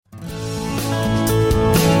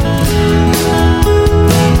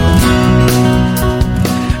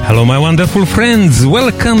Hello, my wonderful friends.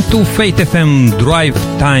 Welcome to Faith FM Drive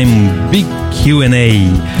Time Big Q&A.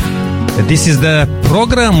 This is the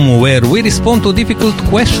program where we respond to difficult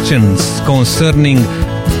questions concerning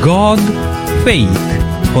God, faith,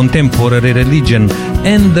 contemporary religion,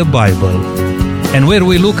 and the Bible, and where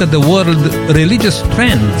we look at the world religious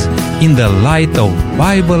trends in the light of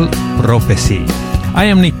Bible prophecy. I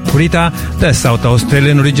am Nick Kurita, the South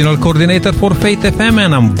Australian Regional Coordinator for Faith FM,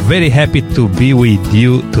 and I'm very happy to be with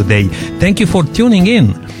you today. Thank you for tuning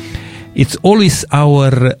in. It's always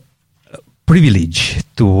our privilege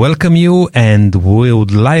to welcome you, and we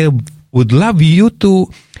would love you to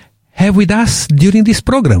have with us during this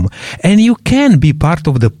program. And you can be part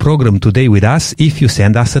of the program today with us if you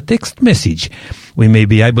send us a text message. We may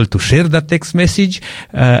be able to share that text message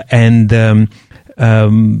and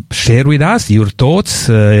share with us your thoughts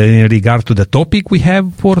in regard to the topic we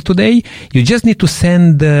have for today. You just need to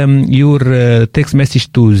send your text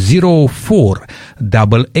message to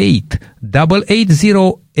 0488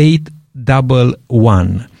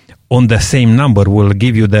 880811. On the same number, we'll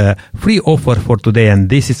give you the free offer for today, and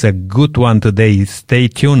this is a good one today. Stay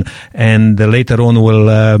tuned, and later on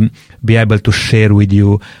we'll be able to share with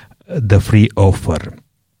you the free offer.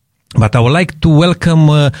 But I would like to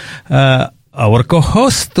welcome our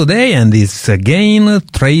co-host today, and it's again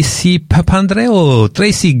Tracy Papandreou.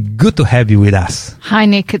 Tracy, good to have you with us. Hi,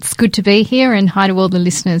 Nick. It's good to be here, and hi to all the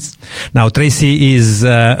listeners. Now, Tracy is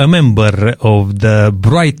a member of the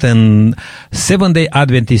Brighton Seventh-day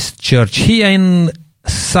Adventist Church here in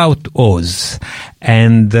South Oz,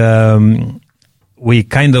 and we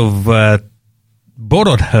kind of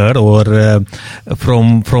borrowed her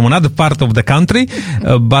from another part of the country,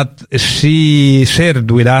 but she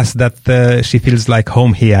shared with us that she feels like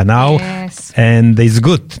home here now. Yes. And it's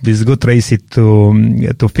good, Tracy,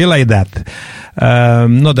 to feel like that.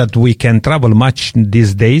 Not that we can travel much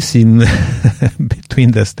these days in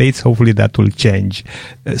between the states. Hopefully that will change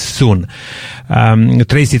soon.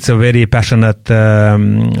 Tracy is a very passionate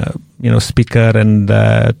speaker, and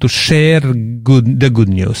to share the good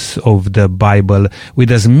news of the Bible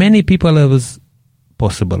with as many people as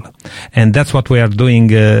possible. And that's what we are doing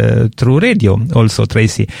through radio also,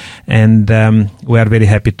 Tracy. And we are very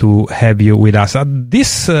happy to have you with us.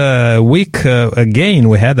 This week, again,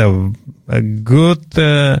 we had a good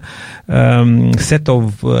set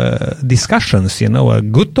of discussions, a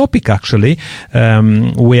good topic actually.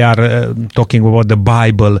 We are talking about the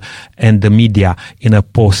Bible and the media in a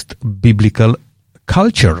post-biblical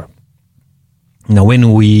culture. Now,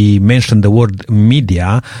 when we mention the word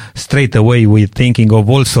media, straight away we're thinking of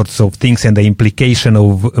all sorts of things and the implication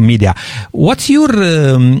of media. What's your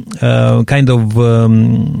kind of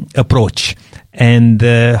approach? And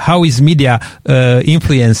how is media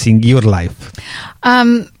influencing your life?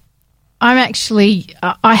 I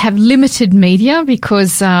have limited media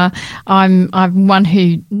because I'm one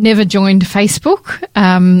who never joined Facebook.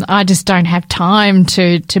 I just don't have time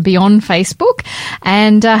to be on Facebook.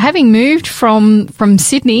 And having moved from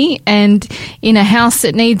Sydney and in a house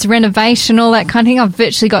that needs renovation, all that kind of thing, I've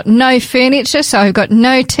virtually got no furniture, so I've got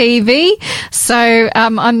no TV. So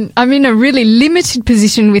I'm in a really limited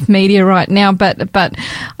position with media right now. But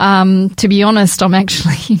to be honest, I'm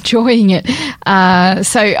actually enjoying it.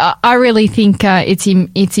 So I really think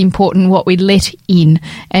it's important what we let in,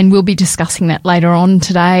 and we'll be discussing that later on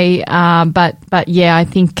today. But yeah, I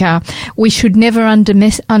think we should never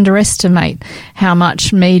underestimate how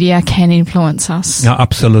much media can influence us. No,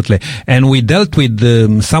 absolutely. And we dealt with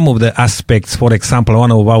some of the aspects. For example,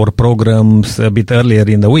 one of our programs a bit earlier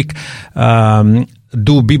in the week,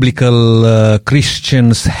 do biblical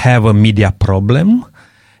Christians have a media problem?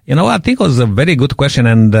 I think it was a very good question,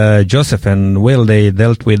 and Joseph and Will, they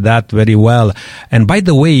dealt with that very well. And by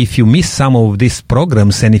the way, if you miss some of these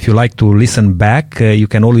programs and if you like to listen back, you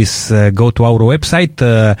can always go to our website,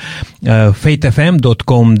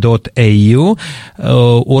 faithfm.com.au,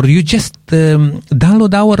 or you just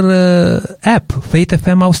download our app, Faith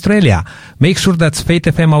FM Australia. Make sure that's Faith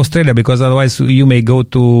FM Australia, because otherwise you may go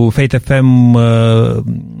to Faith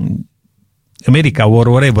FM America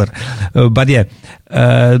or whatever. But yeah,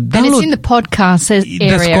 and it's in the podcast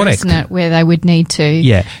area, isn't it, where they would need to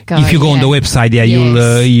go. If you go on the website, yes.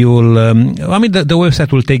 you'll the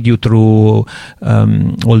website will take you through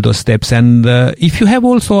all those steps. And if you have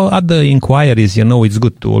also other inquiries, it's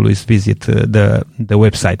good to always visit the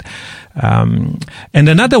website. And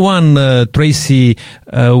another one, Tracy,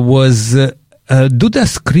 was do the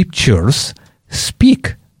scriptures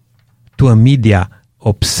speak to a media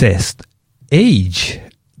obsessed age?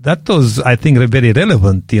 That was, I think, very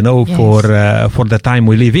relevant, yes. for the time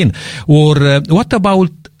we live in. Or what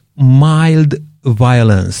about mild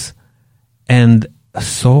violence and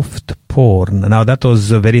soft porn. Now, that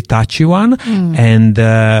was a very touchy one. And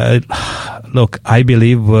look, I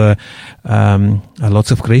believe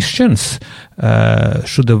lots of Christians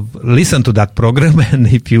should have listened to that program. And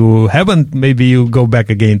if you haven't, maybe you go back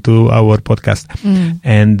again to our podcast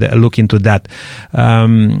and look into that.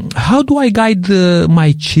 How do I guide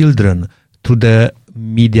my children through the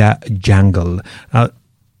media jungle?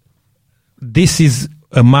 This is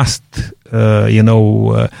a must, hear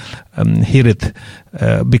it,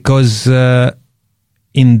 because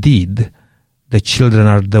indeed the children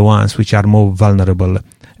are the ones which are more vulnerable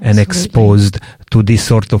and exposed to this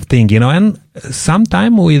sort of thing, and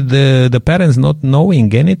sometimes with the parents not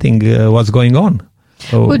knowing anything what's going on.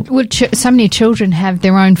 So, so many children have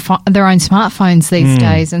their own smartphones these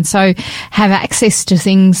days, and so have access to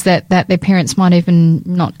things that their parents might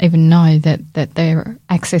not even know that they're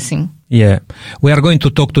accessing. Yeah, we are going to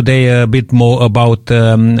talk today a bit more about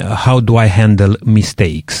how do I handle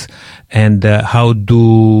mistakes and how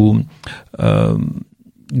to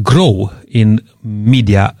grow in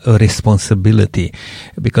media responsibility,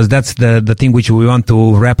 because that's the thing which we want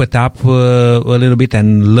to wrap it up a little bit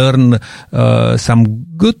and learn some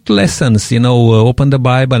good lessons, open the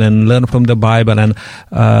Bible and learn from the Bible and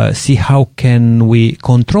see how can we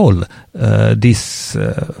control this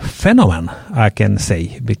phenomenon, I can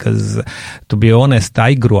say, because to be honest,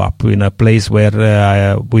 I grew up in a place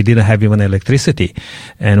where we didn't have even electricity,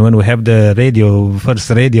 and when we have the first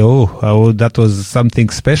radio, that was something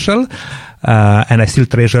special. And I still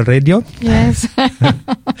treasure radio. Yes.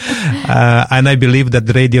 And I believe that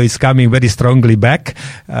the radio is coming very strongly back,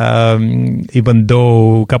 even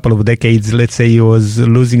though a couple of decades, let's say, it was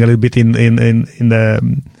losing a little bit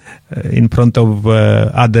in front of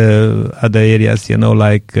other areas,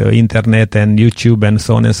 like internet and YouTube and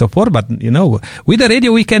so on and so forth. But, with the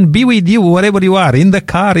radio, we can be with you wherever you are, in the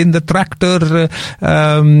car, in the tractor,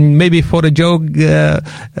 maybe for a jog.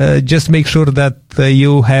 Just make sure that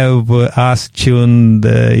you have us tuned,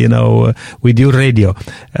 with your radio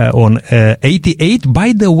on 88.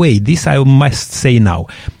 By the way, this I must say now,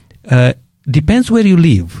 depends where you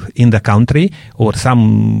live in the country or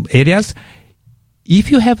some areas.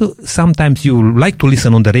 If you have, sometimes you like to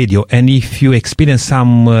listen on the radio, and if you experience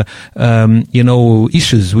some,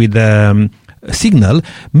 issues with signal,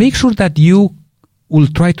 make sure that you will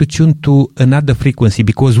try to tune to another frequency,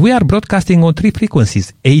 because we are broadcasting on 3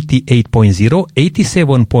 frequencies, 88.0,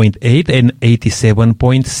 87.8, and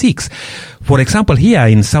 87.6. For example, here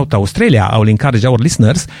in South Australia, I will encourage our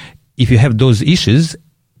listeners, if you have those issues,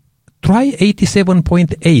 try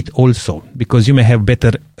 87.8 also, because you may have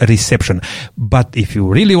better reception. But if you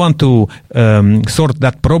really want to sort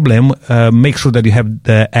that problem, make sure that you have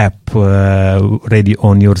the app ready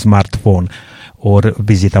on your smartphone, or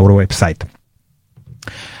visit our website.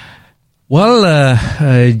 Well,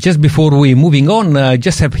 just before we moving on,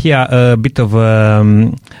 just have here a bit of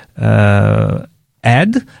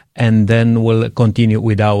ad, and then we'll continue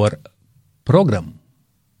with our program.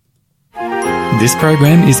 This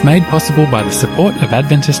program is made possible by the support of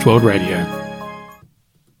Adventist World Radio.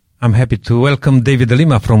 I'm happy to welcome David De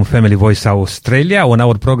Lima from Family Voice Australia on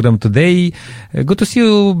our program today. Good to see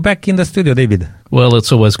you back in the studio, David. Well,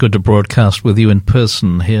 it's always good to broadcast with you in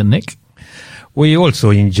person here, Nick. We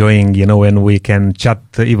also enjoying, when we can chat,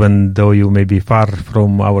 even though you may be far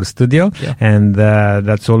from our studio. Yeah. And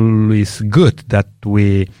that's always good that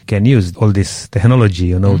we can use all this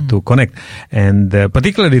technology, to connect. And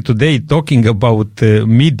particularly today, talking about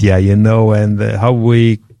media, and how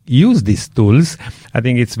we use these tools, I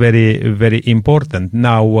think it's very, very important.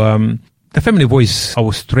 Now, the Family Voice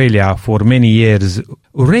Australia for many years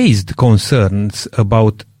raised concerns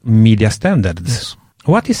about media standards. Yes.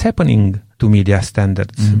 What is happening to media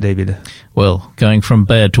standards, David? Well, going from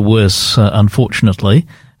bad to worse, unfortunately.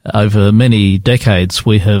 Over many decades,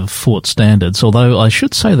 we have fought standards, although I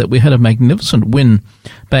should say that we had a magnificent win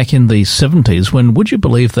back in the 70s when, would you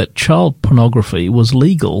believe that child pornography was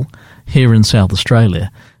legal here in South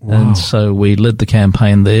Australia? Wow. And so we led the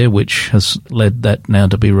campaign there, which has led that now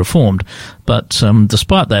to be reformed. But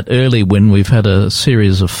despite that early win, we've had a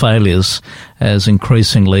series of failures as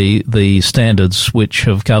increasingly the standards which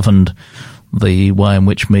have governed the way in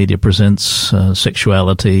which media presents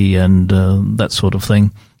sexuality and that sort of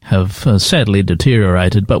thing have sadly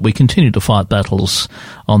deteriorated, but we continue to fight battles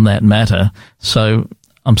on that matter. So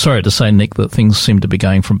I'm sorry to say, Nick, that things seem to be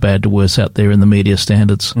going from bad to worse out there in the media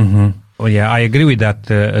standards. Mm-hmm. Oh, yeah, I agree with that,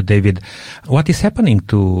 David. What is happening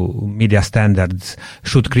to media standards?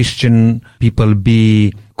 Should Christian people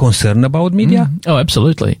be concerned about media? Oh,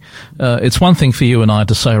 absolutely. It's one thing for you and I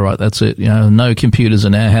to say, right, that's it, no computers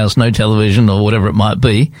in our house, no television or whatever it might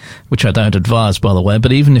be, which I don't advise, by the way.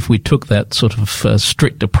 But even if we took that sort of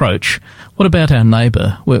strict approach, what about our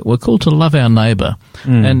neighbour? We're called to love our neighbour.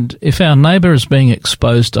 And if our neighbour is being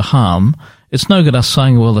exposed to harm, it's no good us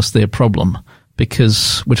saying, well, that's their problem,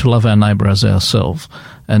 because we're to love our neighbour as ourselves.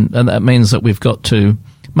 And that means that we've got to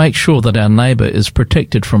make sure that our neighbour is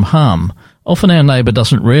protected from harm. Often our neighbour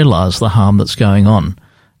doesn't realise the harm that's going on.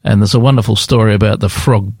 And there's a wonderful story about the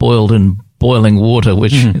frog boiled in boiling water,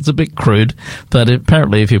 which it's a bit crude, but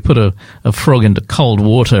apparently if you put a frog into cold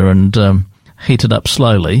water and heat it up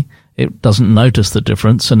slowly, it doesn't notice the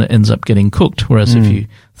difference and it ends up getting cooked. Whereas if you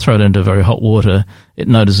throw it into very hot water, it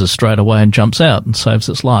notices straight away and jumps out and saves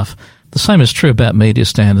its life. The same is true about media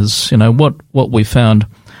standards. What we found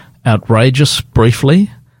outrageous briefly,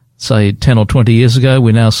 say 10 or 20 years ago,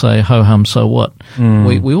 we now say, ho-hum, so what?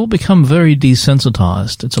 We all become very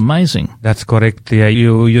desensitized. It's amazing. That's correct. Yeah,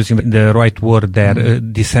 you're using the right word there,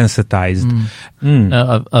 desensitized.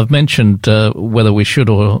 I've mentioned whether we should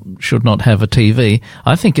or should not have a TV.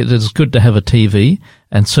 I think it is good to have a TV,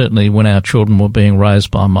 and certainly when our children were being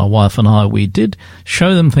raised by my wife and I, we did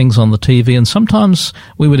show them things on the TV, and sometimes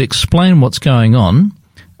we would explain what's going on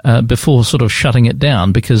before sort of shutting it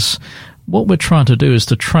down, because what we're trying to do is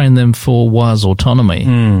to train them for wise autonomy.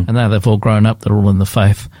 And now they've all grown up, they're all in the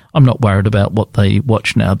faith. I'm not worried about what they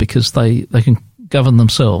watch now, because they can govern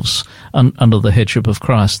themselves under the headship of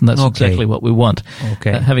Christ, and that's exactly what we want.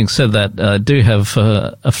 Having said that, I do have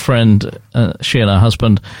a friend, she and her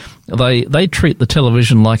husband, they treat the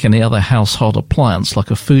television like any other household appliance,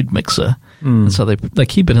 like a food mixer. And so they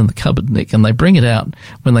keep it in the cupboard, Nick, and they bring it out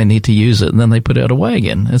when they need to use it, and then they put it away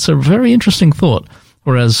again. It's a very interesting thought.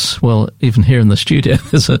 Whereas, well, even here in the studio,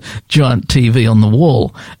 there's a giant TV on the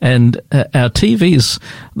wall, and our TVs,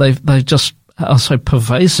 they just are so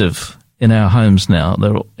pervasive in our homes now.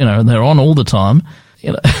 They're on all the time.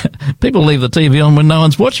 People leave the TV on when no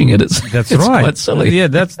one's watching it. It's right. Quite silly. Yeah,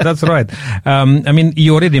 that's right.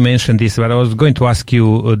 You already mentioned this, but I was going to ask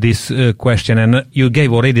you this question, and you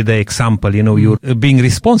gave already the example. You're being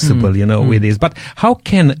responsible, with this. But how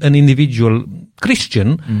can an individual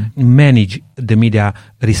Christian manage the media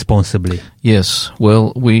responsibly? Yes,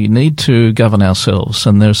 well, we need to govern ourselves,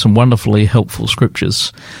 and there are some wonderfully helpful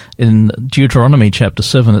scriptures. In Deuteronomy chapter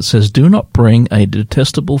 7, it says, "Do not bring a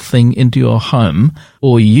detestable thing into your home,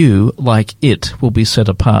 or you, like it, will be set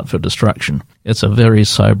apart for destruction." It's a very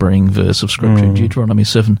sobering verse of scripture, Deuteronomy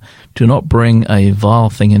 7. Do not bring a vile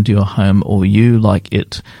thing into your home, or you, like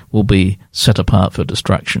it, will be set apart for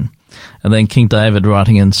destruction. And then King David,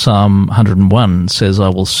 writing in Psalm 101, says, "I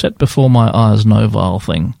will set before my eyes no vile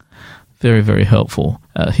thing." Very, very helpful.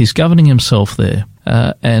 He's governing himself there.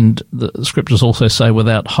 And the scriptures also say,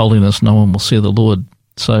 without holiness, no one will see the Lord.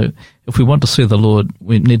 So if we want to see the Lord,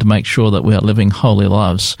 we need to make sure that we are living holy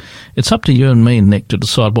lives. It's up to you and me, Nick, to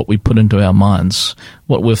decide what we put into our minds,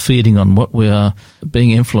 what we're feeding on, what we are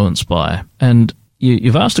being influenced by. And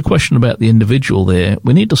you've asked a question about the individual there.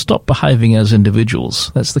 We need to stop behaving as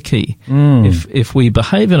individuals. That's the key. If we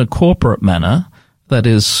behave in a corporate manner, that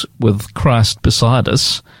is with Christ beside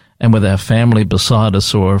us and with our family beside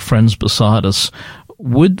us or our friends beside us,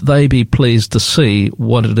 would they be pleased to see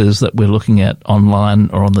what it is that we're looking at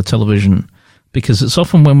online or on the television? Because it's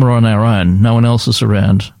often when we're on our own, no one else is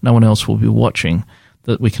around, no one else will be watching,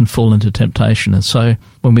 that we can fall into temptation. And so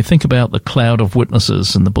when we think about the cloud of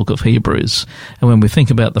witnesses in the book of Hebrews, and when we think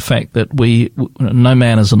about the fact that no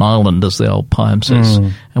man is an island, as the old poem says,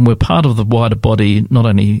 and we're part of the wider body, not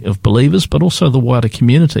only of believers, but also the wider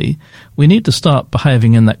community, we need to start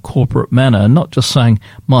behaving in that corporate manner, not just saying,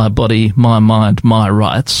 my body, my mind, my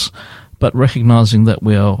rights, but recognizing that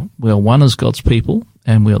we are one as God's people,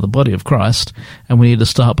 and we are the body of Christ, and we need to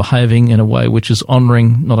start behaving in a way which is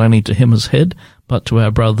honouring not only to him as head, but to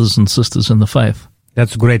our brothers and sisters in the faith.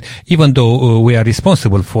 That's great, even though we are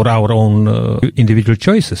responsible for our own individual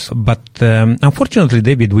choices. But unfortunately,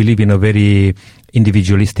 David, we live in a very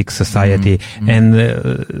individualistic society,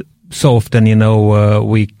 and so often,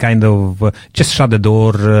 we kind of just shut the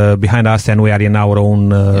door behind us, and we are in our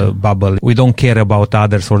own bubble. We don't care about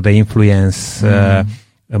others or the influence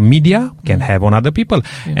media can have on other people.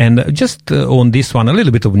 And just on this one, a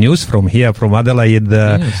little bit of news from here, from Adelaide.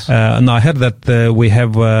 Now I heard that we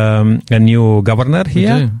have a new governor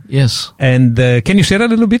here. We do. Yes. And can you share a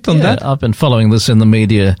little bit on that? I've been following this in the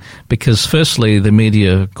media because firstly, the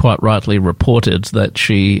media quite rightly reported that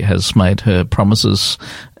she has made her promises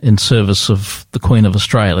in service of the Queen of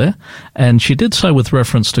Australia, and she did so with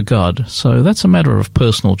reference to God. So that's a matter of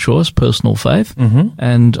personal choice, personal faith,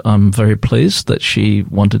 and I'm very pleased that she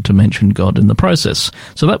wanted to mention God in the process.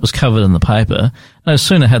 So that was covered in the paper. No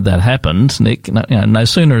sooner had that happened, Nick, no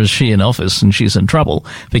sooner is she in office and she's in trouble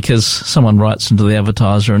because someone writes into the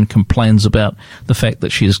Advertiser and complains about the fact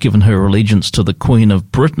that she has given her allegiance to the Queen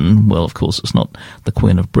of Britain. Well, of course, it's not the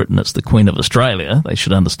Queen of Britain, it's the Queen of Australia. They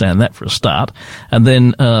should understand that for a start. And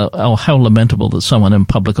then, how lamentable that someone in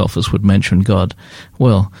public office would mention God.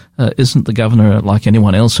 Well, isn't the governor, like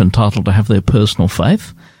anyone else, entitled to have their personal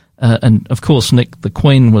faith? And of course, Nick, the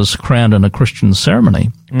Queen was crowned in a Christian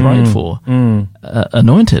ceremony, prayed for,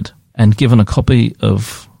 anointed, and given a copy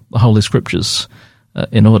of the Holy Scriptures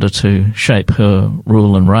in order to shape her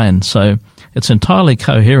rule and reign. So it's entirely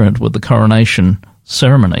coherent with the coronation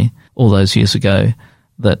ceremony all those years ago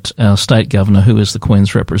that our state governor, who is the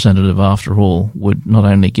Queen's representative after all, would not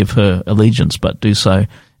only give her allegiance but do so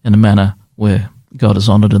in a manner where God is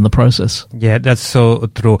honoured in the process. Yeah, that's so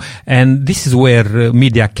true. And this is where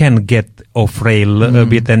media can get off rail a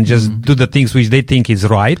bit and just do the things which they think is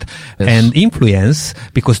right and influence,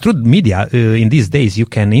 because through media in these days you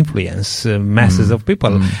can influence masses of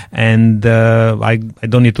people. And I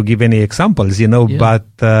don't need to give any examples, but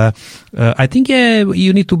I think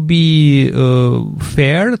you need to be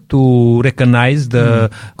fair to recognize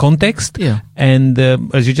the context. Yeah. And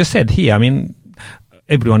as you just said here, I mean,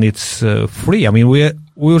 everyone is free. I mean, we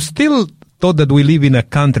were still thought that we live in a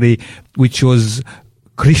country which was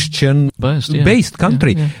Christian-based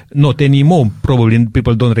country. Yeah. Not anymore. Probably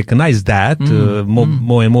people don't recognize that.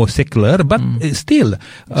 More and more secular. But still,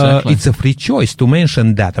 it's a free choice to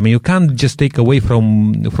mention that. I mean, you can't just take away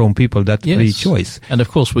from people that free choice. And of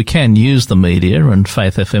course, we can use the media, and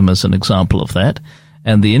Faith FM is an example of that.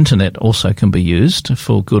 And the internet also can be used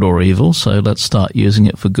for good or evil. So let's start using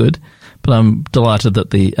it for good. But I'm delighted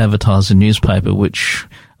that the Advertiser newspaper, which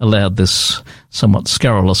allowed this somewhat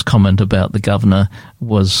scurrilous comment about the governor,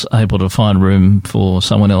 was able to find room for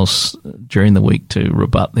someone else during the week to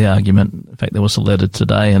rebut the argument. In fact, there was a letter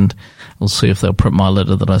today, and we'll see if they'll print my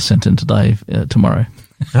letter that I sent in today tomorrow.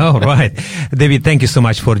 All right. David, thank you so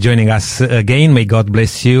much for joining us again. May God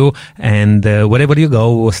bless you. And wherever you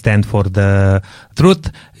go, stand for the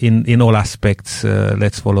truth in all aspects.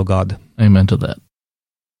 Let's follow God. Amen to that.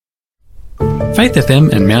 Faith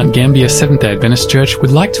FM and Mount Gambier Seventh-day Adventist Church would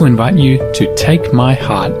like to invite you to Take My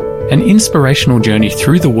Heart, an inspirational journey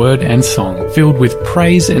through the word and song filled with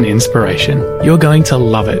praise and inspiration. You're going to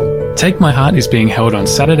love it. Take My Heart is being held on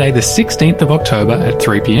Saturday the 16th of October at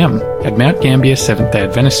 3 p.m. at Mount Gambier Seventh-day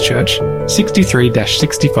Adventist Church,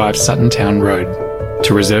 63-65 Sutton Town Road.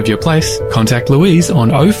 To reserve your place, contact Louise on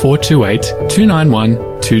 0428 291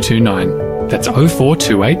 229. That's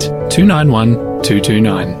 0428 291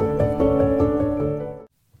 229.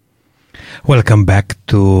 Welcome back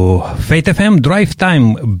to Faith FM Drive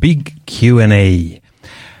Time Big Q&A.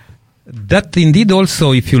 That indeed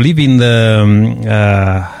also, if you live in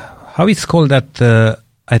the, how it's called that,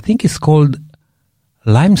 I think it's called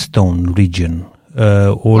Limestone region.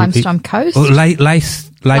 Or Limestone Coast?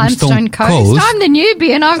 Limestone Coast. I'm the newbie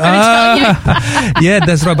and I've got to tell you. Yeah,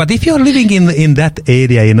 that's right. But if you're living in that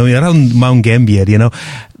area, around Mount Gambier,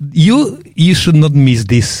 you should not miss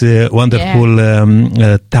this wonderful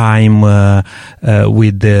time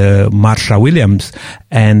with Marsha Williams.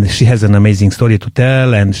 And she has an amazing story to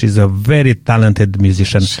tell, and she's a very talented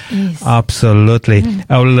musician. Absolutely.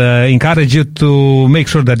 I will encourage you to make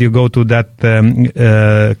sure that you go to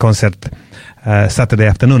that concert Saturday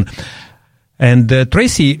afternoon. And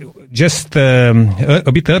Tracy, just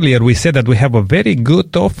a bit earlier, we said that we have a very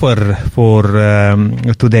good offer for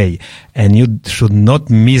today, and you should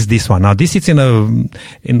not miss this one. Now, this is in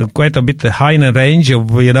quite a bit high in a range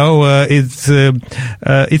of, it's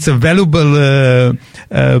a valuable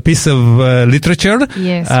piece of literature.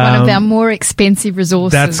 Yes, one of our more expensive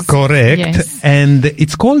resources. That's correct. Yes. And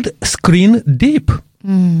it's called Screen Deep.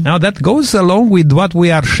 Now, that goes along with what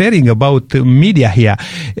we are sharing about media here.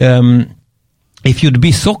 If you'd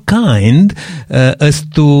be so kind as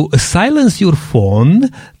to silence your phone,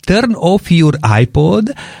 turn off your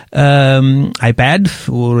iPod, iPad,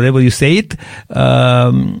 or whatever you say it,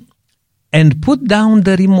 and put down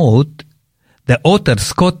the remote, the author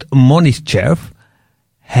Scott Monischeff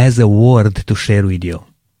has a word to share with you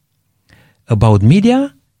about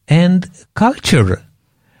media and culture.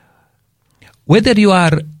 Whether you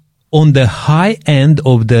are on the high end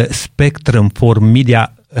of the spectrum for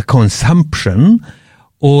media consumption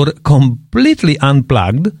or completely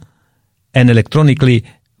unplugged and electronically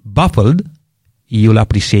baffled, you'll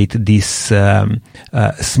appreciate this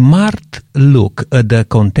smart look at the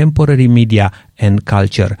contemporary media and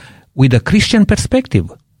culture with a Christian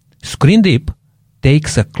perspective. Screen Deep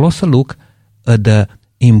takes a closer look at the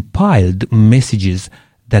impiled messages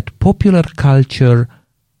that popular culture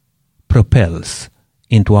propels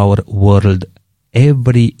into our world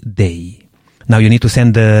every day. Now you need to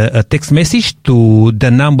send a text message to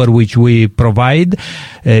the number which we provide.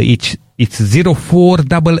 It's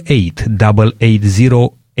 0488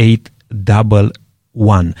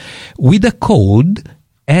 880811 with the code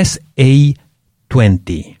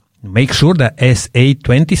SA20. Make sure that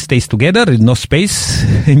SA20 stays together, no space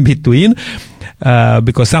in between,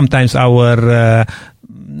 because sometimes our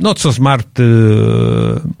not so smart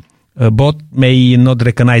bot may not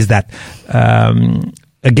recognize that.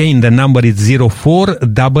 Again, the number is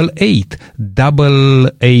 0488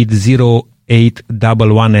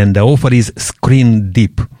 880811 and the offer is Screen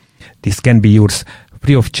Deep. This can be yours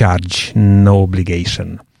free of charge, no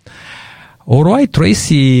obligation. All right,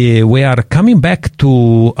 Tracy, we are coming back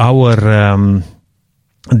to our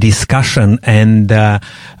discussion, and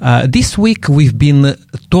this week we've been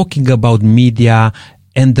talking about media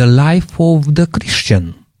and the life of the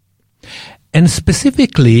Christian. And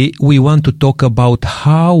specifically, we want to talk about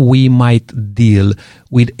how we might deal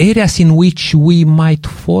with areas in which we might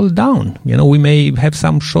fall down. You know, we may have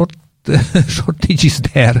some shortages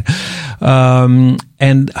there,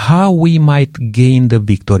 and how we might gain the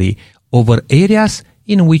victory over areas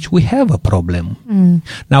in which we have a problem.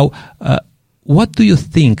 Now, what do you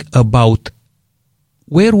think about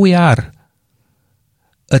where we are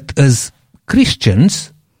as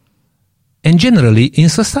Christians and generally in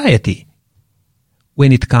society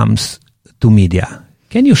when it comes to media?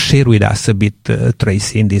 Can you share with us a bit,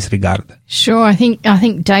 Tracy, in this regard? Sure. I think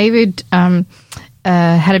David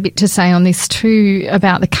had a bit to say on this too,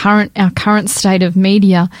 about our current state of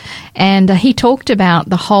media, and he talked about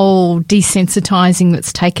the whole desensitizing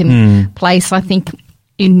that's taken place, I think,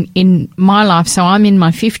 in my life. So I'm in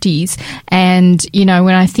my 50s, and you know,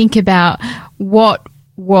 when I think about what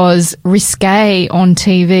was risque on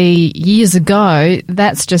TV years ago,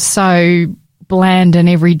 that's just so bland and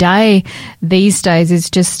everyday these days. It's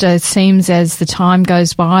just seems as the time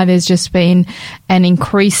goes by, there's just been an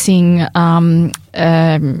increasing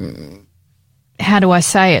how do I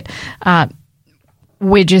say it?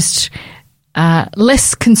 We're just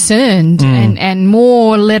less concerned and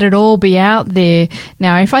more let it all be out there.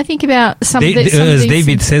 Now, if I think about something, as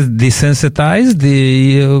David says, desensitized.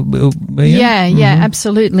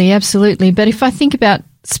 Absolutely. But if I think about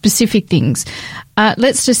specific things,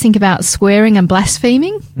 let's just think about swearing and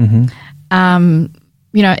blaspheming.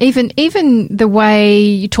 You know, even the way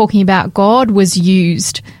you're talking about God was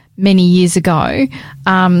used many years ago.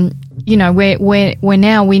 You know, where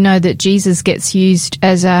now we know that Jesus gets used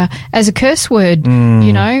as a curse word.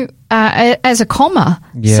 You know, as a comma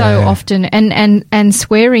so often, and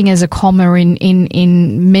swearing as a comma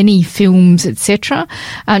in many films, etc.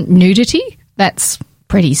 Nudity, that's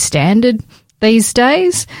pretty standard these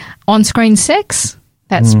days. On-screen sex,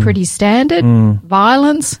 that's pretty standard.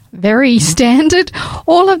 Violence, very standard.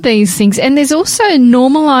 All of these things. And there's also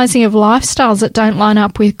normalising of lifestyles that don't line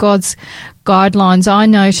up with God's guidelines. I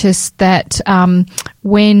noticed that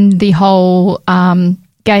when the whole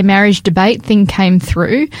gay marriage debate thing came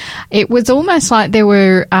through, it was almost like there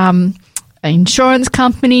were insurance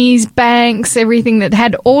companies, banks, everything that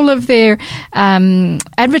had all of their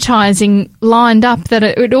advertising lined up, that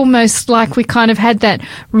it almost like we kind of had that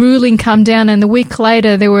ruling come down, and the week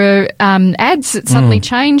later there were ads that suddenly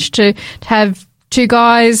changed to have two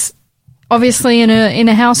guys obviously in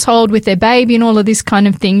a household with their baby and all of this kind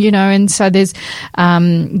of thing, you know. And so there's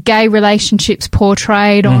gay relationships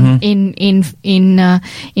portrayed on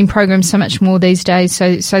in programs so much more these days.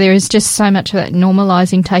 So there is just so much of that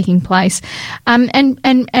normalising taking place,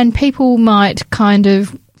 and people might kind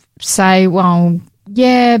of say, well,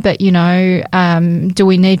 yeah, but you know, do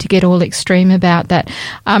we need to get all extreme about that?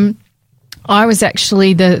 I was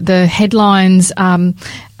actually, the headlines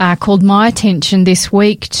called my attention this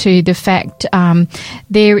week to the fact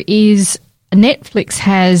Netflix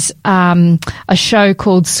has a show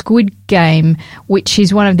called Squid Game, which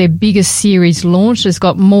is one of their biggest series launched. It's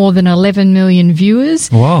got more than 11 million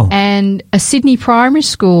viewers. Wow. And a Sydney primary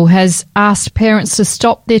school has asked parents to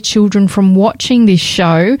stop their children from watching this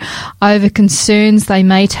show over concerns they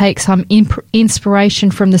may take some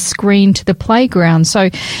inspiration from the screen to the playground. So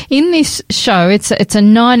in this show, it's a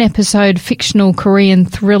 9-episode fictional Korean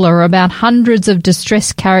thriller about hundreds of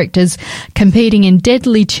distressed characters competing in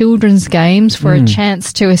deadly children's games for a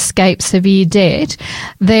chance to escape severe debt.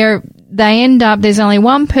 they end up, there's only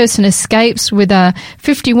one person escapes with a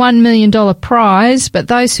 $51 million prize, but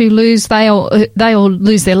those who lose, they all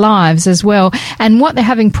lose their lives as well. And what they're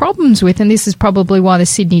having problems with, and this is probably why the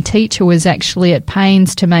Sydney teacher was actually at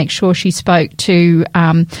pains to make sure she spoke to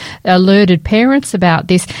alerted parents about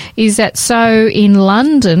this, is that so in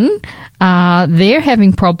London, they're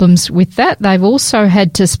having problems with that. They've also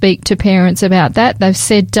had to speak to parents about that. They've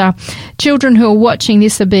said children who are watching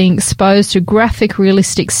this are being exposed to graphic,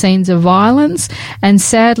 realistic scenes of violence, and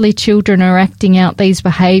sadly children are acting out these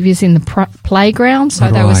behaviours in the playground.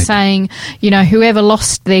 So they were saying, whoever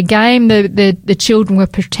lost their game, the children were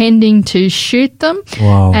pretending to shoot them.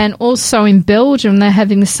 Wow. And also in Belgium, they're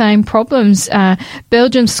having the same problems.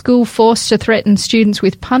 Belgium school forced to threaten students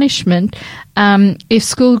with punishment if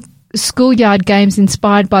schoolyard games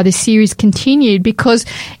inspired by the series continued, because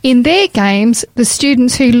in their games, the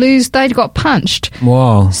students who lose, they got punched.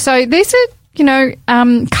 Wow. So these are,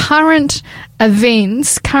 current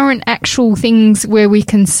events, current actual things where we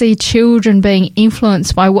can see children being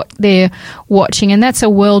influenced by what they're watching, and that's a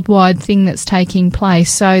worldwide thing that's taking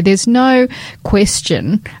place. So there's no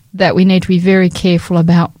question that we need to be very careful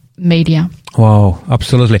about media. Wow,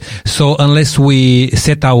 absolutely. So unless we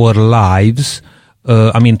set our lives,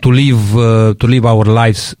 to live our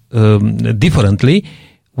lives differently,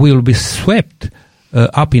 we will be swept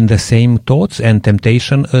up in the same thoughts and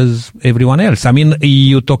temptation as everyone else. I mean,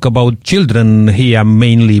 you talk about children here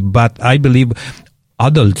mainly, but I believe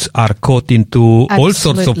adults are caught into all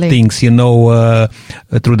sorts of things, through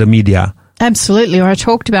the media. Absolutely.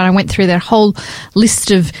 I went through that whole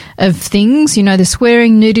list of things, the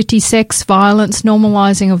swearing, nudity, sex, violence,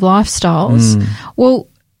 normalizing of lifestyles. Well,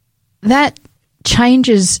 that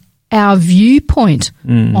changes our viewpoint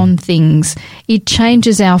on things. It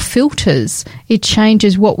changes our filters. It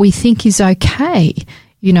changes what we think is okay,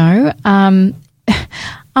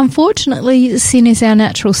 Unfortunately, sin is our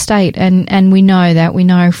natural state, and we know that. We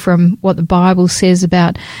know from what the Bible says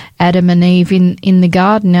about Adam and Eve in the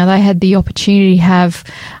garden. Now, they had the opportunity to have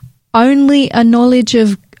only a knowledge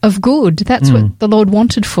of good. That's what the Lord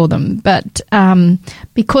wanted for them. But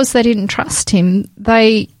because they didn't trust him,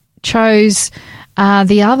 they chose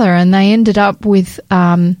the other, and they ended up with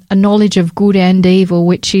a knowledge of good and evil,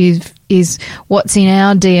 which is what's in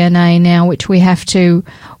our DNA now, which we have to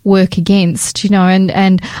work against,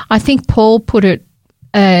 and I think Paul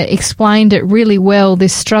explained it really well,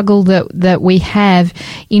 this struggle that we have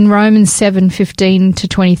in Romans 7:15 to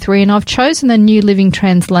 23. And I've chosen the New Living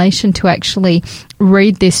Translation to actually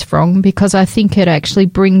read this from, because I think it actually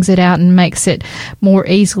brings it out and makes it more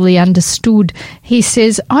easily understood. He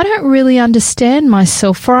says, I don't really understand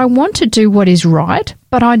myself, for I want to do what is right,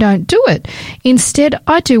 but I don't do it. Instead,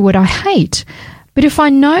 I do what I hate. But if I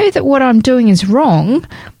know that what I'm doing is wrong,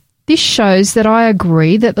 this shows that I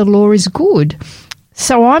agree that the law is good.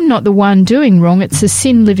 So I'm not the one doing wrong, it's the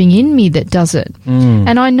sin living in me that does it.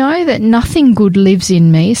 And I know that nothing good lives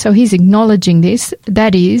in me, so he's acknowledging this,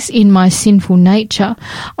 that is, in my sinful nature.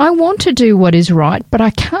 I want to do what is right, but I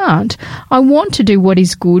can't. I want to do what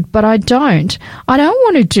is good, but I don't. I don't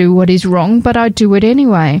want to do what is wrong, but I do it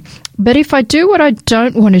anyway. But if I do what I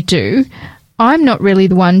don't want to do, I'm not really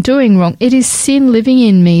the one doing wrong. It is sin living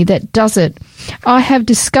in me that does it. I have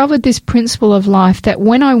discovered this principle of life, that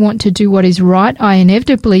when I want to do what is right, I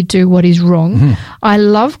inevitably do what is wrong. I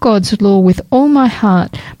love God's law with all my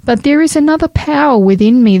heart, but there is another power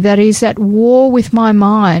within me that is at war with my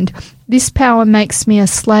mind. This power makes me a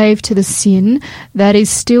slave to the sin that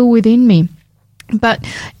is still within me. But,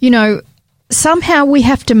 somehow we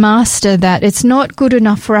have to master that. It's not good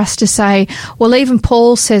enough for us to say, well, even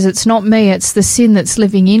Paul says it's not me, it's the sin that's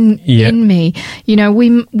living in me.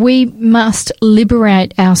 We must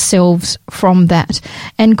liberate ourselves from that.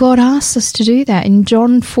 And God asks us to do that. In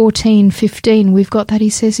John 14:15, we've got that. He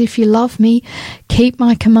says, if you love me, keep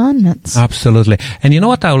my commandments. Absolutely. And you know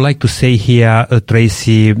what I would like to say here,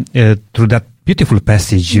 Tracy, through that beautiful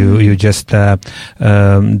passage you just draw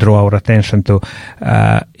our attention to,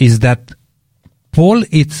 is that Paul,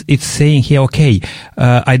 it's saying here, okay,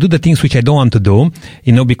 I do the things which I don't want to do,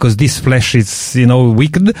 because this flesh is,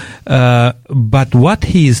 wicked. But what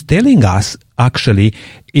he is telling us actually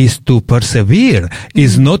is to persevere,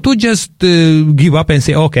 is not to just give up and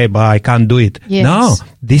say, okay, but I can't do it. Yes. No,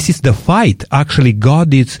 this is the fight. Actually,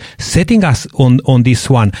 God is setting us on this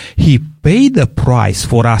one. He paid the price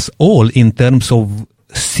for us all in terms of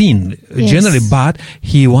sin generally, but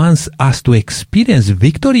he wants us to experience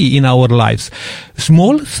victory in our lives.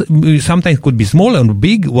 Small, sometimes could be small and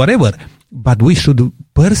big, whatever, but we should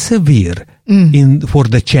persevere for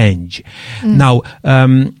the change. Now,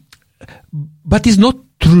 but it's not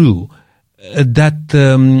true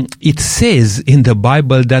it says in the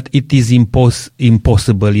Bible that it is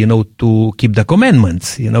impossible, to keep the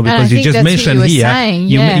commandments, because you just mentioned here. Saying,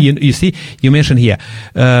 you see, you mentioned here.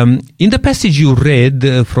 In the passage you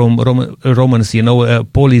read from Romans,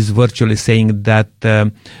 Paul is virtually saying that,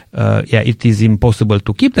 it is impossible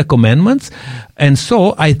to keep the commandments. And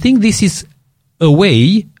so I think this is a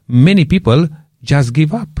way many people just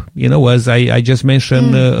give up. As I just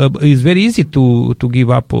mentioned, it's very easy to give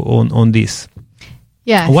up on this.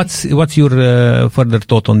 Yeah. What's your further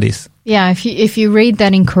thought on this? Yeah, if you read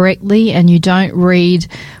that incorrectly and you don't read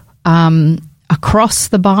across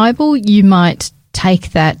the Bible, you might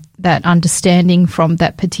take that understanding from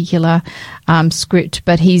that particular script.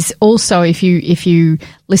 But he's also, if you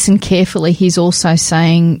listen carefully, he's also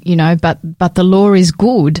saying, but the law is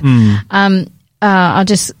good. I'll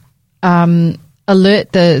just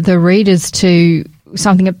alert the readers to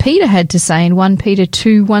something that Peter had to say in 1 Peter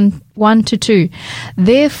 1:2.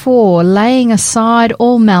 Therefore, laying aside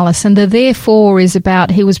all malice, and the therefore is about,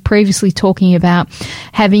 he was previously talking about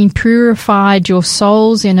having purified your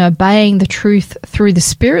souls in obeying the truth through the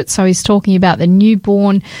Spirit. So he's talking about the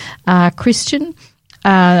newborn Christian.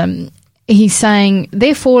 He's saying,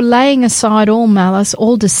 therefore, laying aside all malice,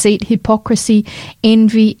 all deceit, hypocrisy,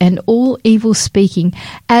 envy, and all evil speaking,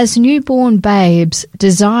 as newborn babes,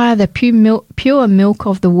 desire the pure milk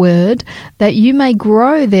of the word, that you may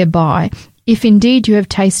grow thereby, if indeed you have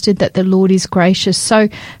tasted that the Lord is gracious. So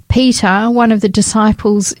Peter, one of the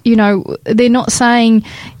disciples, they're not saying,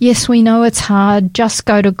 yes, we know it's hard, just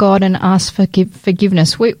go to God and ask for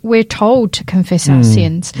forgiveness. We're told to confess our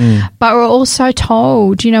sins, but we're also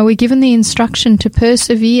told, we're given the instruction to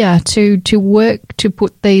persevere, to work, to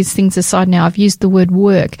put these things aside. Now, I've used the word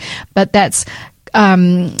work, but that's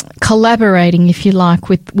collaborating, if you like,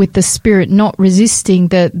 with the Spirit, not resisting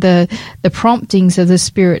the promptings of the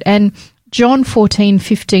Spirit. And John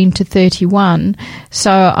 14:15-31.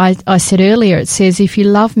 So I said earlier, it says, if you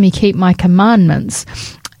love me, keep my commandments.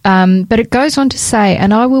 But it goes on to say,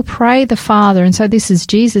 and I will pray the Father, and so this is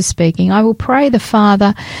Jesus speaking, I will pray the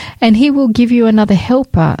Father, and he will give you another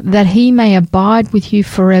helper, that he may abide with you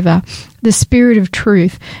forever, the Spirit of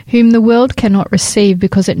truth, whom the world cannot receive,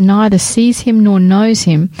 because it neither sees him nor knows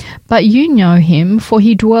him. But you know him, for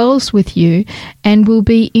he dwells with you and will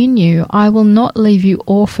be in you. I will not leave you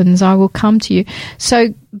orphans, I will come to you.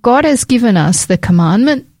 So God has given us the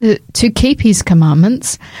commandment to keep his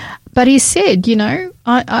commandments. But he said,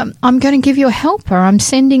 I'm going to give you a helper. I'm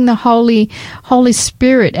sending the Holy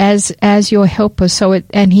Spirit as your helper.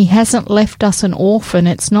 And he hasn't left us an orphan.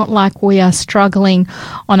 It's not like we are struggling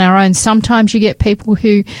on our own. Sometimes you get people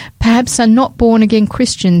who perhaps are not born again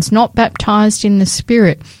Christians, not baptized in the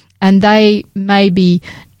Spirit, and they may be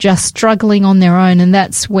just struggling on their own. And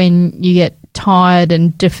that's when you get tired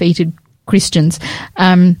and defeated Christians.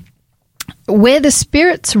 Where the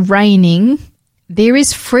Spirit's reigning, there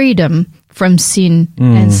is freedom from sin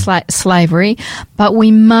and slavery, but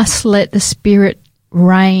we must let the Spirit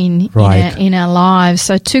reign in our lives.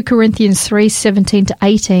 So 2 Corinthians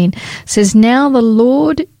 3:17-18 says, now the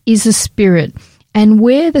Lord is a Spirit, and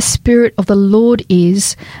where the Spirit of the Lord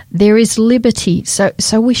is, there is liberty. So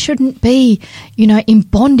we shouldn't be, in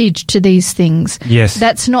bondage to these things. Yes.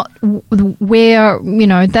 That's not where,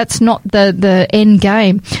 that's not the end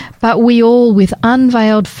game. But we all, with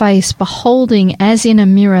unveiled face, beholding as in a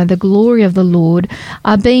mirror the glory of the Lord,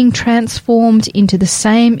 are being transformed into the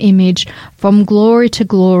same image from glory to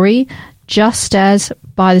glory, just as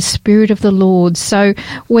by the Spirit of the Lord. So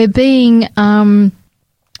we're being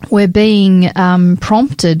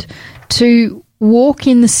prompted to walk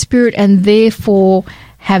in the Spirit and therefore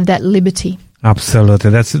have that liberty.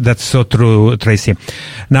 Absolutely. That's so true, Tracy.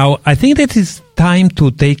 Now, I think that it's time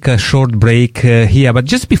to take a short break here, but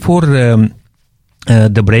just before the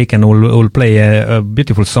break, and we'll play a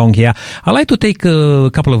beautiful song here, I'd like to take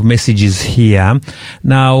a couple of messages here.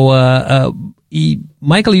 Now,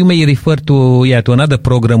 Michael, you may refer to another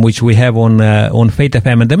program which we have on Faith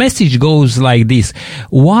FM, and the message goes like this: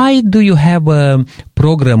 why do you have a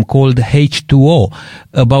program called H2O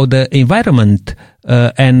about the environment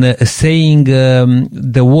and saying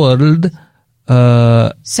the world,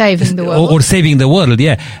 saving the world, or saving the world?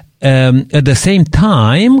 At the same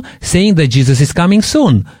time, saying that Jesus is coming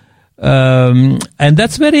soon. And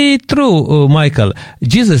that's very true, Michael.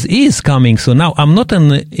 Jesus is coming soon. Now, I'm not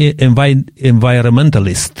an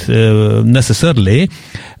environmentalist necessarily,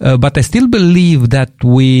 but I still believe that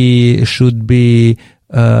we should be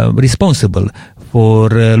responsible for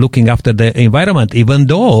looking after the environment, even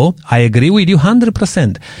though I agree with you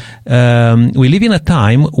 100%. We live in a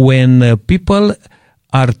time when people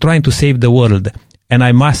are trying to save the world. And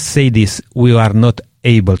I must say this, we are not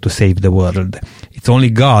able to save the world. It's only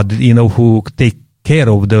God, who take care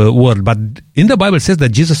of the world. But in the Bible it says that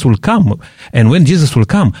Jesus will come. And when Jesus will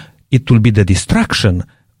come, it will be the destruction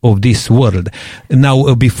of this world.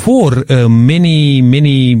 Now, before many,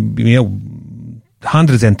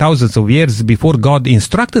 hundreds and thousands of years before, God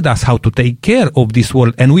instructed us how to take care of this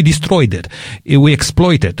world, and we destroyed it. We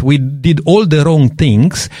exploited it. We did all the wrong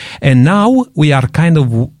things. And now we are kind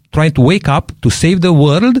of trying to wake up to save the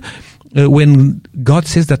world, when God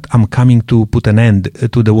says that I'm coming to put an end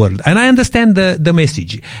to the world. And I understand the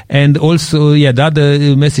message. And also, the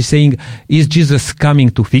other message saying, is Jesus coming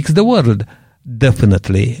to fix the world?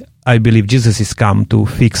 Definitely. I believe Jesus is come to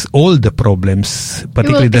fix all the problems,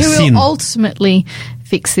 particularly the sin. He will ultimately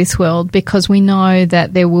fix this world, because we know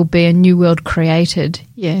that there will be a new world created,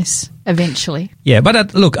 yes, eventually. Yeah,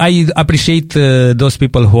 but look, I appreciate those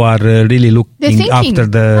people who are really looking after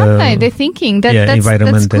the They're thinking. That's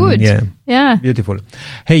environment. That's good. Yeah. Beautiful.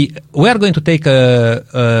 Hey, we are going to take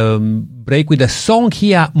a break with a song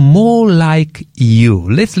here, More Like You.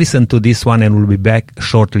 Let's listen to this one and we'll be back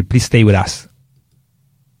shortly. Please stay with us.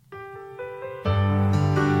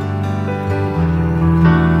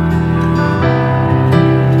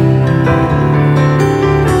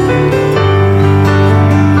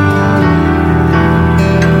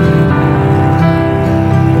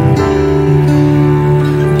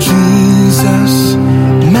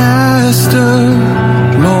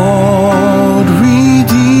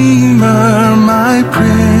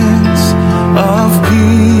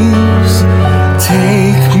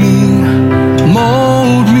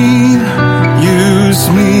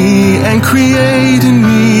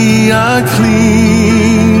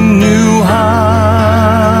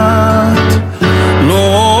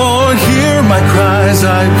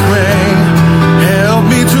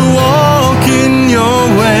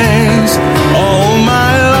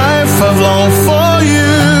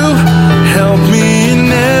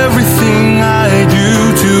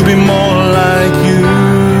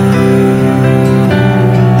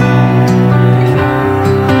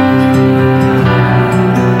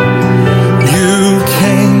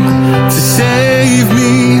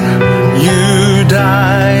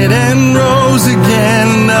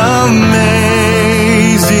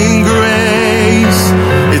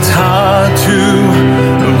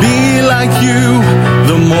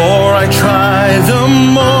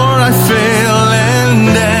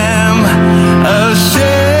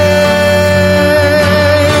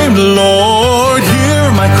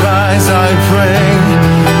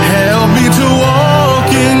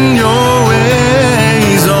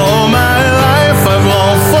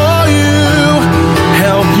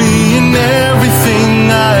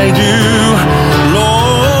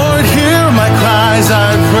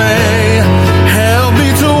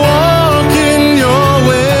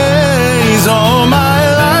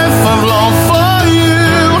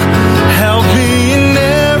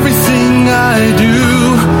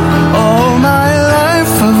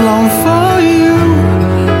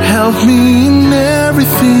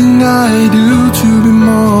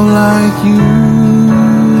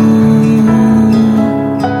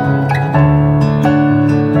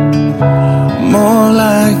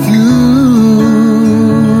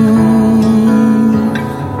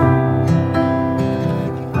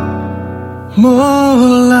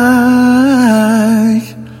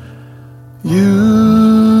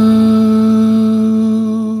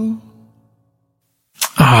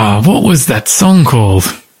 What was that song called?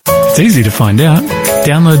 It's easy to find out.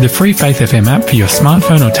 Download the free Faith FM app for your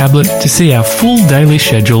smartphone or tablet to see our full daily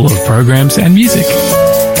schedule of programs and music.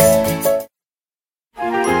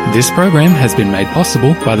 This program has been made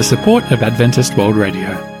possible by the support of Adventist World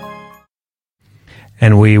Radio.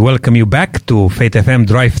 And we welcome you back to Faith FM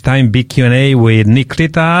Drive Time Big Q&A with Nick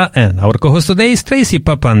Lita, and our co-host today is Tracy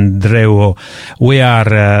Papandreou. We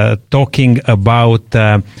are talking about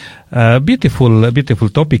a beautiful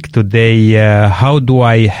topic today. How do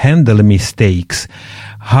I handle mistakes?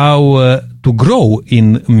 How to grow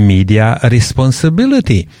in media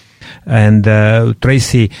responsibility? And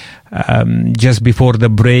Tracy, just before the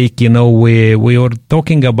break, we were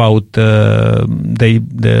talking about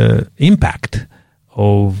the impact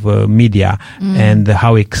of media and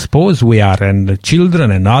how exposed we are, and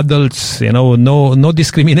children and adults, no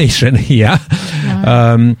discrimination here.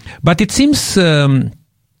 No. But it seems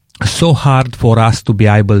so hard for us to be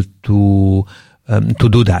able to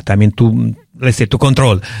do that. I mean, to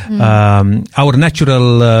control. Our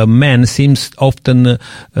natural man seems often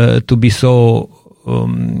to be so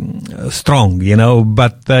strong,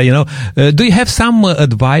 but, do you have some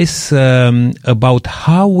advice about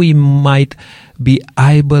how we might be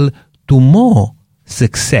able to more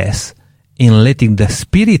success in letting the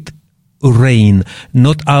Spirit reign,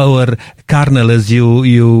 not our carnal, as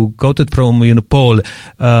you quoted from Paul,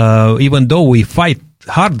 even though we fight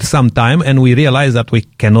hard sometime and we realize that we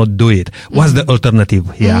cannot do it. What's the alternative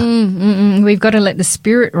here? We've got to let the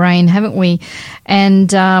Spirit reign, haven't we? And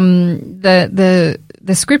the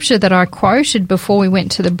scripture that I quoted before we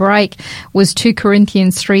went to the break was 2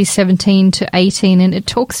 Corinthians 3:17 to 18, and it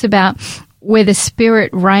talks about where the Spirit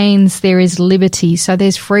reigns, there is liberty. So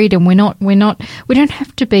there's freedom. We don't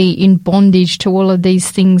have to be in bondage to all of these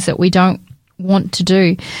things that we don't want to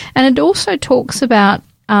do. And it also talks about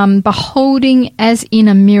beholding as in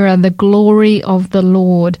a mirror the glory of the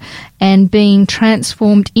Lord and being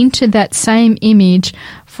transformed into that same image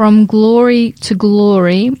from glory to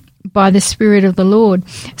glory by the Spirit of the Lord.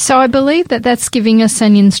 So I believe that that's giving us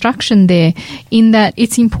an instruction there, in that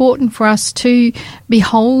it's important for us to be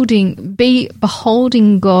beholding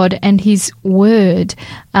God and His Word,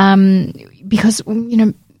 because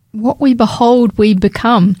what we behold, we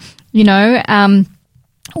become.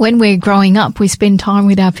 When we're growing up, we spend time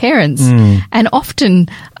with our parents, and often,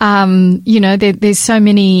 there's so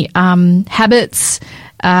many habits.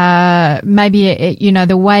 Maybe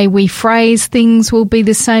the way we phrase things will be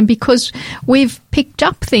the same because we've picked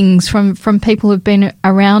up things from people who've been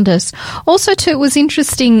around us. Also, too, it was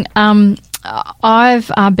interesting.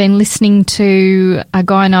 I've been listening to a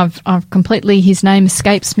guy, and I've completely, his name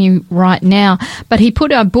escapes me right now, but he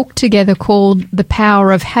put a book together called The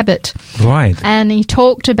Power of Habit. Right. And he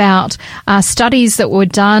talked about studies that were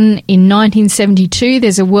done in 1972.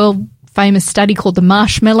 There's a world famous study called the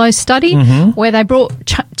Marshmallow Study, where they brought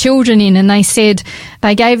children in and they said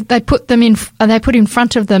they put in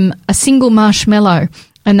front of them a single marshmallow,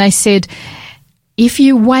 and they said, if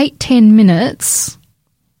you wait 10 minutes,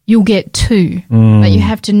 you'll get 2, but you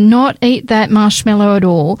have to not eat that marshmallow at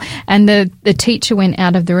all. And the teacher went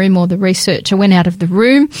out of the room, or the researcher went out of the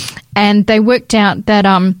room, and they worked out that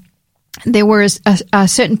there was a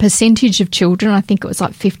certain percentage of children, I think it was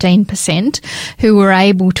like 15%, who were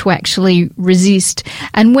able to actually resist.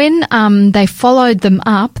 And when they followed them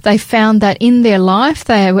up, they found that in their life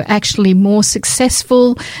they were actually more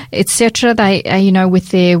successful, etc. They, with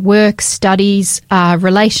their work, studies,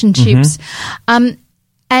 relationships, and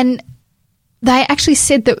they actually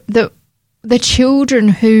said that the children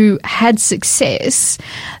who had success,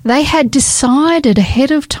 they had decided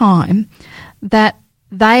ahead of time that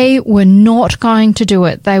they were not going to do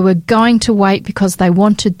it. They were going to wait because they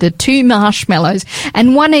wanted the 2 marshmallows.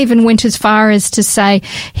 And one even went as far as to say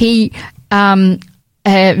he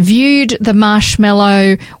viewed the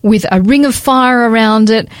marshmallow with a ring of fire around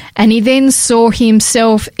it, and he then saw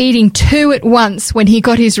himself eating 2 at once when he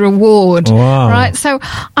got his reward. Wow. Right? So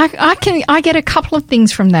I get a couple of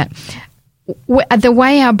things from that. The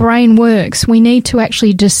way our brain works, we need to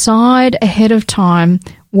actually decide ahead of time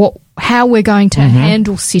how we're going to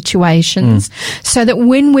handle situations, so that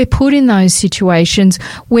when we're put in those situations,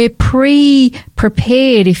 we're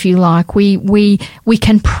prepared, if you like. We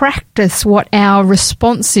can practice what our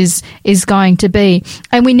response is going to be,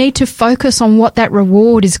 and we need to focus on what that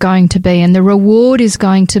reward is going to be. And the reward is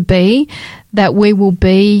going to be that we will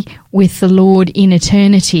be with the Lord in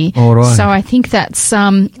eternity. All right. So I think that's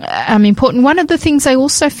important. One of the things I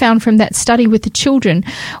also found from that study with the children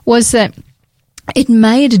was that it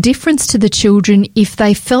made a difference to the children if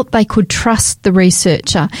they felt they could trust the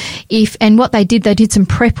researcher. And what they did some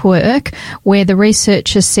prep work where the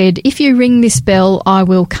researcher said, if you ring this bell, I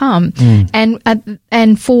will come.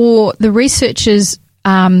 And for the researchers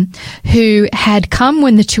who had come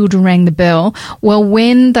when the children rang the bell, well,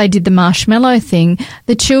 when they did the marshmallow thing,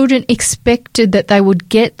 the children expected that they would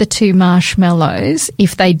get the 2 marshmallows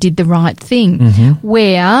if they did the right thing.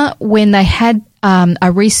 Where when they had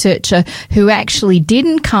a researcher who actually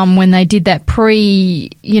didn't come when they did that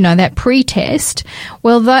pre-test,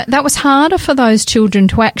 well, that was harder for those children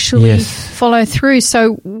to actually follow through.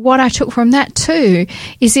 So what I took from that too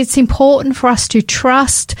is it's important for us to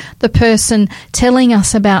trust the person telling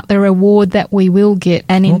us about the reward that we will get.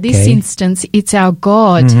 And in this instance, it's our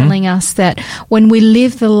God telling us that when we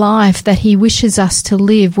live the life that He wishes us to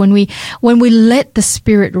live, when we let the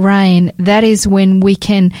Spirit reign, that is when we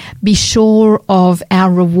can be sure of our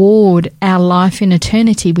reward, our life in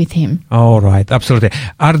eternity with Him. All right, absolutely.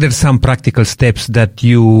 Are there some practical steps that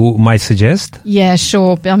you might suggest? Yeah,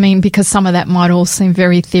 sure. I mean, because some of that might all seem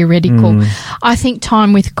very theoretical. I think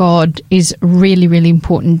time with God is really, really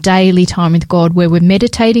important. Daily time with God, where we're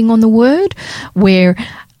meditating on the Word, we're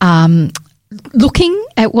looking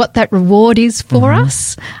at what that reward is for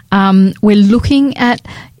us. We're looking at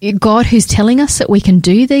God who's telling us that we can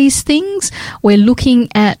do these things. We're looking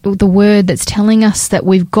at the word that's telling us that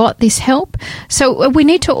we've got this help. So we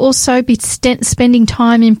need to also be spending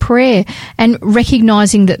time in prayer and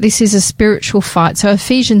recognizing that this is a spiritual fight. So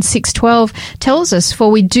Ephesians 6:12 tells us, for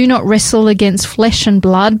we do not wrestle against flesh and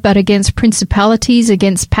blood, but against principalities,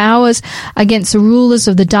 against powers, against the rulers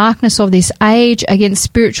of the darkness of this age, against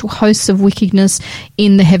spiritual hosts of wickedness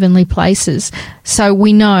in the heavenly places. So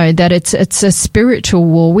we know that it's a spiritual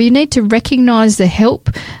war. We need to recognize the help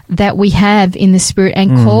that we have in the Spirit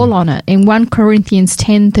and call on it. In 1 Corinthians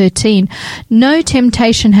 10:13, no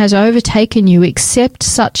temptation has overtaken you except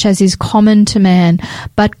such as is common to man.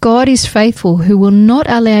 But God is faithful, who will not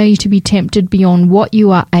allow you to be tempted beyond what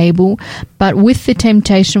you are able, but with the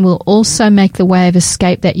temptation will also make the way of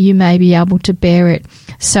escape that you may be able to bear it.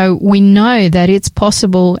 So we know that it's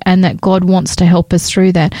possible and that God wants to help us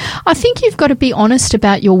through that. I think you've got to be honest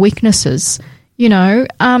about your weaknesses. You know,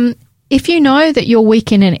 if you know that you're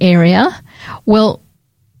weak in an area, well,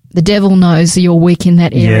 the devil knows that you're weak in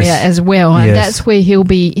that area as well, and that's where he'll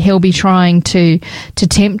be trying to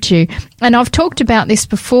tempt you. And I've talked about this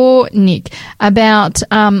before, Nick, about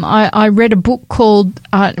I read a book called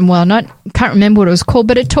can't remember what it was called,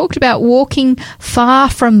 but it talked about walking far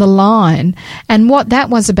from the line, and what that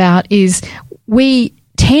was about is we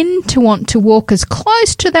tend to want to walk as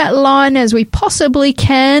close to that line as we possibly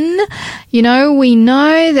can. You know, we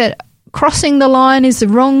know that crossing the line is the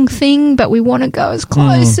wrong thing, but we want to go as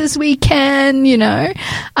close as we can, you know.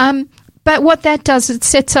 But what that does, it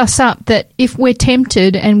sets us up that if we're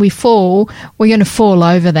tempted and we fall, we're going to fall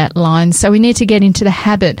over that line. So we need to get into the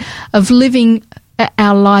habit of living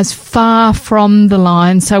our lives far from the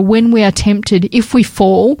line. So when we are tempted, if we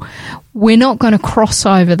fall, we're not going to cross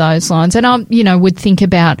over those lines. And I, would think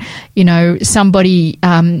about, somebody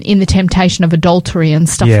in the temptation of adultery and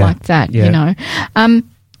stuff like that, you know.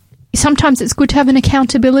 Sometimes it's good to have an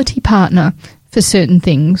accountability partner for certain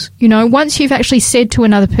things. You know, once you've actually said to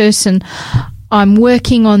another person, I'm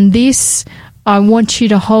working on this, I want you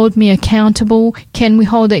to hold me accountable, can we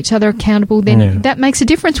hold each other accountable? Then that makes a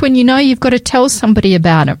difference when you know you've got to tell somebody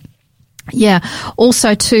about it. Yeah.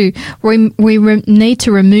 Also, too, we need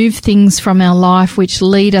to remove things from our life which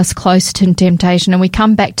lead us closer to temptation. And we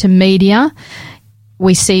come back to media.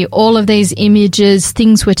 We see all of these images,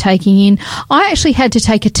 things we're taking in. I actually had to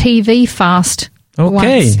take a TV fast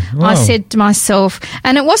once. Wow. I said to myself,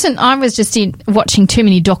 and it wasn't, I was just watching too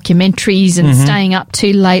many documentaries and staying up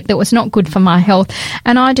too late. That was not good for my health.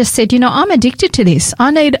 And I just said, I'm addicted to this. I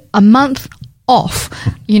need a month off,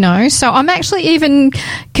 so I'm actually even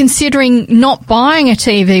considering not buying a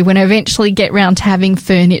TV when I eventually get round to having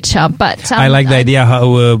furniture. But I like the idea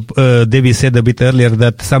how Debbie said a bit earlier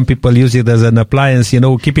that some people use it as an appliance,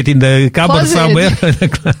 keep it in the cupboard somewhere.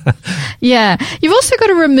 Yeah. You've also got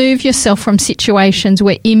to remove yourself from situations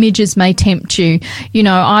where images may tempt you. You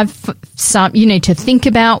need to think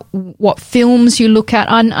about what films you look at.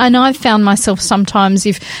 And I've found myself sometimes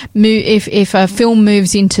if a film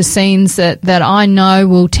moves into scenes that I know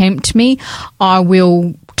will tempt me, I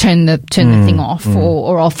will turn the thing off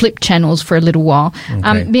or I'll flip channels for a little while.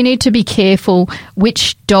 Okay. We need to be careful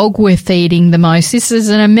which dog we're feeding the most. This is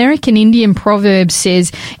an American Indian proverb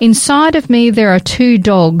says, inside of me there are two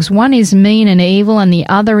dogs. One is mean and evil and the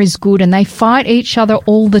other is good, and they fight each other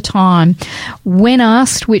all the time. When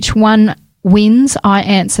asked which one wins, I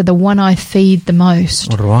answer the one I feed the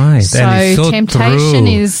most. Right. So temptation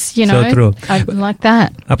is, so true. Like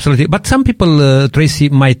that. Absolutely. But some people, Tracy,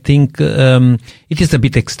 might think it is a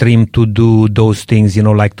bit extreme to do those things,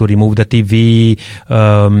 like to remove the TV,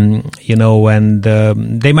 and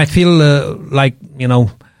they might feel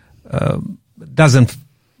doesn't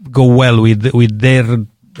go well with their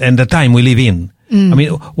and the time we live in. I mean,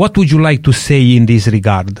 what would you like to say in this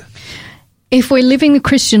regard? If we're living the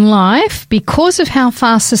Christian life, because of how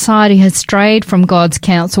far society has strayed from God's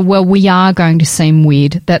counsel, well, we are going to seem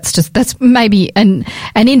weird. That's maybe an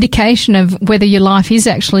indication of whether your life is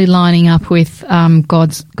actually lining up with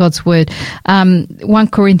God's word. 1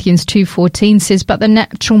 Corinthians 2:14 says, "But the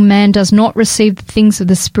natural man does not receive the things of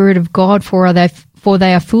the Spirit of God, for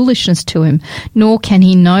they are foolishness to him, nor can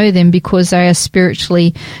he know them because they are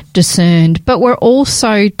spiritually discerned." But we're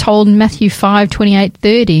also told in Matthew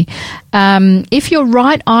 5:28-30, If your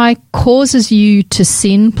right eye causes you to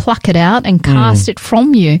sin, pluck it out and cast it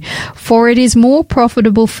from you. For it is more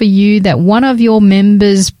profitable for you that one of your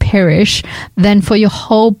members perish than for your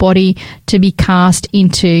whole body to be cast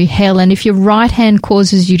into hell. And if your right hand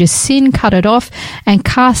causes you to sin, cut it off and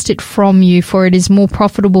cast it from you. For it is more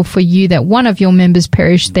profitable for you that one of your members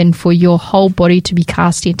perish than for your whole body to be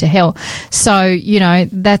cast into hell. So,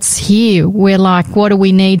 that's here. We're like, what do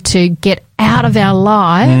we need to get out of our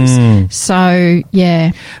lives? So,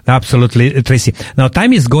 yeah. Absolutely, Tracy. Now,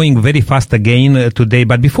 time is going very fast again today,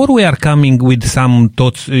 but before we are coming with some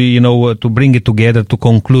thoughts, to bring it together, to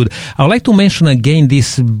conclude, I would like to mention again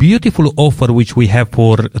this beautiful offer which we have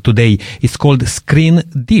for today. It's called Screen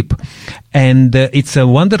Deep, and it's a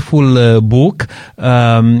wonderful book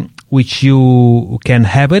which you can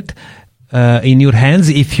have it in your hands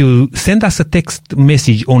if you send us a text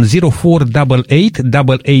message on 0488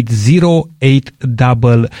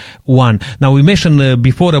 880811. Now, we mentioned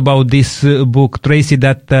before about this book, Tracy,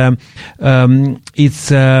 that it's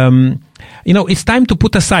it's time to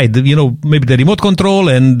put aside maybe the remote control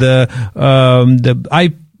and the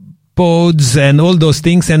iPods and all those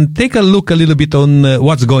things, and take a look a little bit on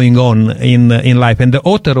what's going on in life. And the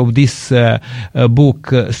author of this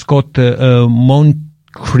book, Scott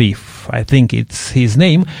Moncrief, I think it's his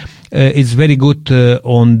name, is very good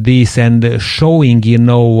on this and showing,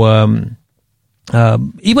 even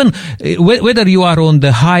whether you are on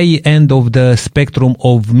the high end of the spectrum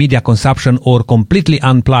of media consumption or completely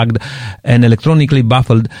unplugged and electronically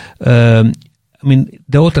baffled,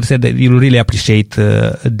 the author said that you'll really appreciate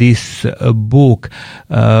this book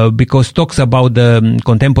because it talks about the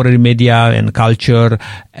contemporary media and culture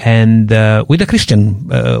and with a Christian,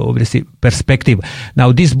 obviously, perspective.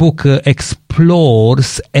 Now, this book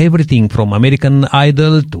explores everything from American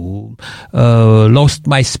Idol to Lost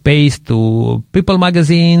MySpace to People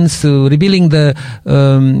magazines, revealing the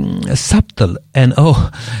subtle and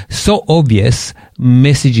so obvious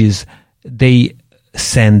messages they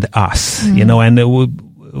send us, and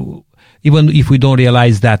even if we don't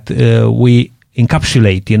realize that, we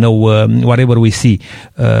encapsulate, whatever we see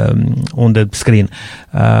on the screen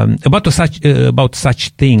about such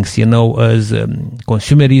things, as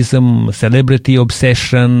consumerism, celebrity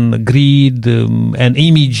obsession, greed, and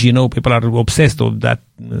image. People are obsessed with that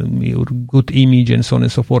good image and so on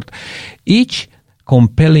and so forth. Each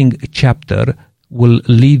compelling chapter will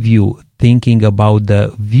leave you thinking about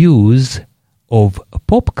the views of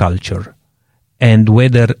pop culture and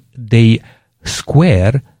whether they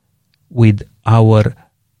square with our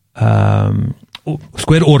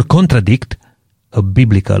square or contradict a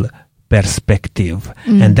biblical perspective.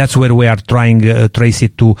 And that's where we are trying, Tracy,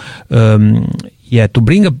 to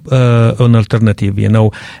bring an alternative,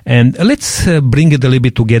 and let's bring it a little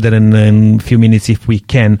bit together in a few minutes if we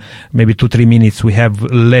can, maybe 2-3 minutes we have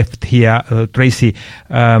left here. Tracy,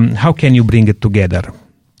 how can you bring it together?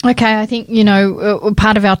 Okay, I think,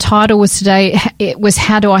 part of our title was today, it was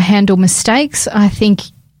how do I handle mistakes? I think,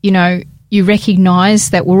 you recognise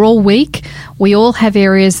that we're all weak. We all have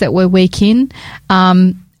areas that we're weak in,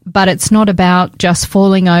 but it's not about just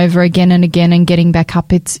falling over again and again and getting back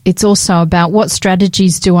up. It's also about what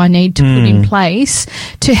strategies do I need to put in place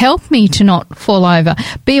to help me to not fall over.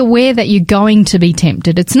 Be aware that you're going to be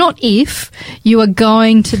tempted. It's not if, you are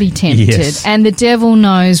going to be tempted. Yes. And the devil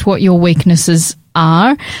knows what your weaknesses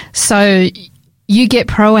are. So you get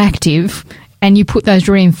proactive and you put those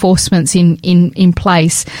reinforcements in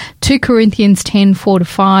place. 2 Corinthians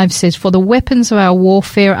 10:4-5 says, "For the weapons of our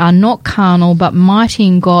warfare are not carnal, but mighty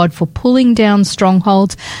in God for pulling down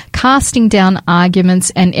strongholds, casting down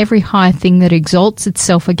arguments, and every high thing that exalts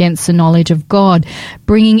itself against the knowledge of God,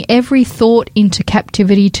 bringing every thought into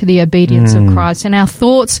captivity to the obedience of Christ." And our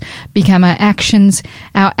thoughts become our actions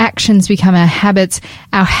become our habits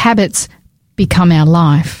become our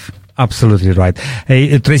life. Absolutely right.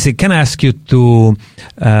 Hey, Tracy, can I ask you to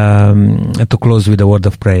close with a word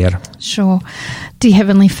of prayer? Sure. Dear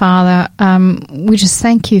Heavenly Father, we just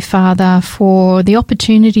thank you, Father, for the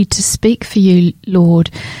opportunity to speak for you, Lord.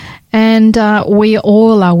 And we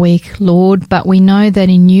all are weak, Lord, but we know that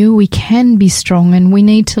in you we can be strong, and we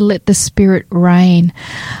need to let the Spirit reign.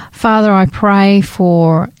 Father, I pray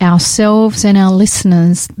for ourselves and our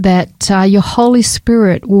listeners that your Holy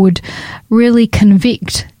Spirit would really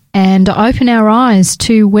convict and open our eyes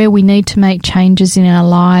to where we need to make changes in our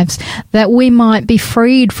lives, that we might be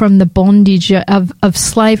freed from the bondage of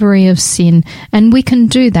slavery of sin. And we can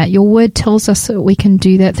do that. Your word tells us that we can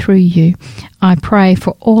do that through you. I pray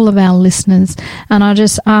for all of our listeners, and I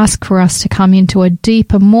just ask for us to come into a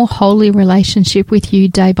deeper, more holy relationship with you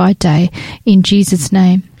day by day. In Jesus'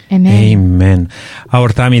 name. Amen. Our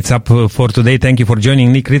time is up for today. Thank you for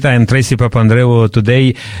joining Nick, Rita, and Tracy Papandreou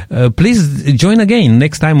today. Please join again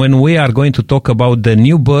next time when we are going to talk about the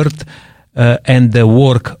new birth and the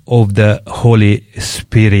work of the Holy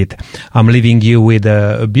Spirit. I'm leaving you with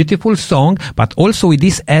a beautiful song, but also with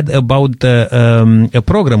this ad about a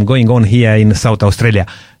program going on here in South Australia.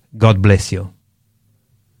 God bless you.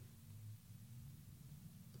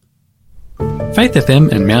 Faith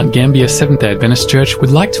FM and Mount Gambier Seventh-day Adventist Church would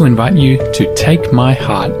like to invite you to Take My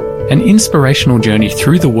Heart, an inspirational journey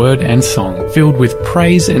through the Word and song filled with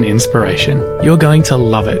praise and inspiration. You're going to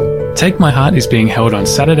love it. Take My Heart is being held on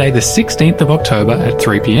Saturday the 16th of October at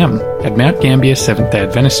 3 p.m. at Mount Gambier Seventh-day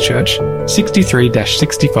Adventist Church,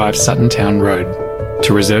 63-65 Sutton Town Road.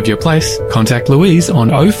 To reserve your place, contact Louise on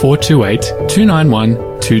 0428 291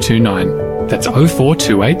 229. That's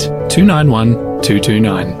 0428 291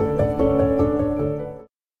 229.